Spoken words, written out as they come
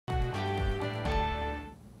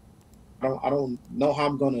I don't know how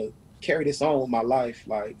I'm gonna carry this on with my life.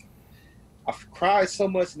 Like, I've cried so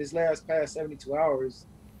much in this past 72 hours.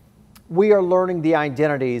 We are learning the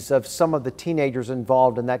identities of some of the teenagers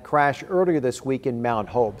involved in that crash earlier this week in Mount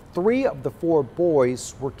Hope. 3 of the 4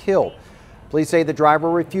 boys were killed. Police say the driver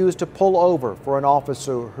refused to pull over for an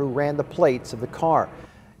officer who ran the plates of the car.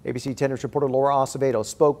 ABC 10 News reporter Laura Acevedo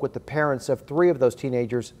spoke with the parents of 3 of those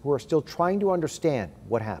teenagers who are still trying to understand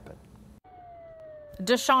what happened.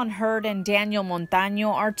 Deshaun Hurd and Daniel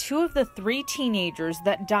Montaño are 2 of the 3 teenagers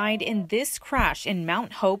that died in this crash in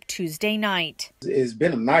Mount Hope Tuesday night. It's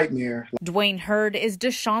been a nightmare. Dwayne Hurd is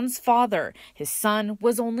Deshaun's father. His son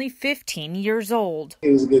was only 15 years old. He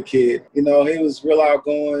was a good kid. You know, he was real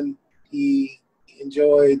outgoing. He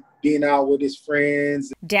enjoyed being out with his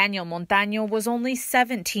friends. Daniel Montaño was only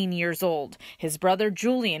 17 years old. His brother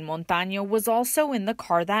Julian Montaño was also in the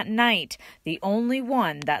car that night, the only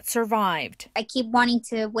one that survived. I keep wanting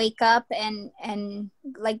to wake up and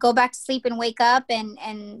like go back to sleep and wake up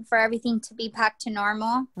and for everything to be back to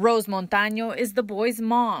normal. Rose Montaño is the boy's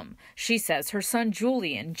mom. She says her son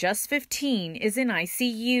Julian, just 15, is in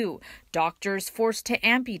ICU. Doctors forced to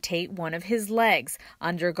amputate one of his legs,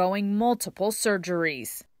 undergoing multiple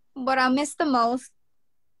surgeries. What I miss the most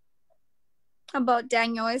about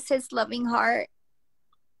Daniel is his loving heart,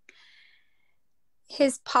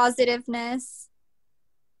 his positiveness,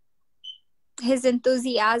 his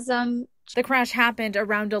enthusiasm. The crash happened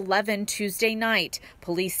around 11 Tuesday night.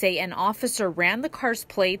 Police say an officer ran the car's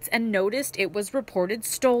plates and noticed it was reported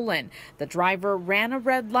stolen. The driver ran a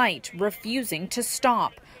red light, refusing to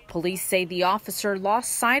stop. Police say the officer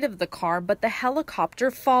lost sight of the car, but the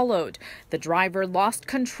helicopter followed. The driver lost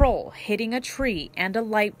control, hitting a tree and a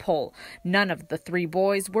light pole. None of the 3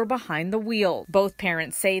 boys were behind the wheel. Both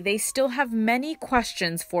parents say they still have many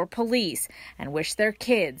questions for police and wish their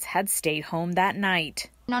kids had stayed home that night.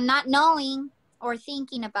 Not knowing or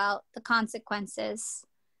thinking about the consequences.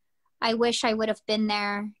 I wish I would have been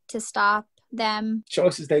there to stop them.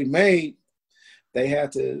 Choices they made, they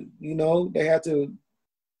had to, they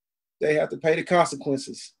have to pay the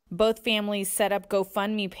consequences. Both families set up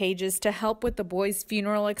GoFundMe pages to help with the boys'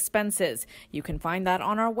 funeral expenses. You can find that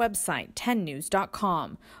on our website,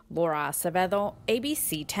 10news.com. Laura Acevedo,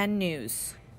 ABC 10 News.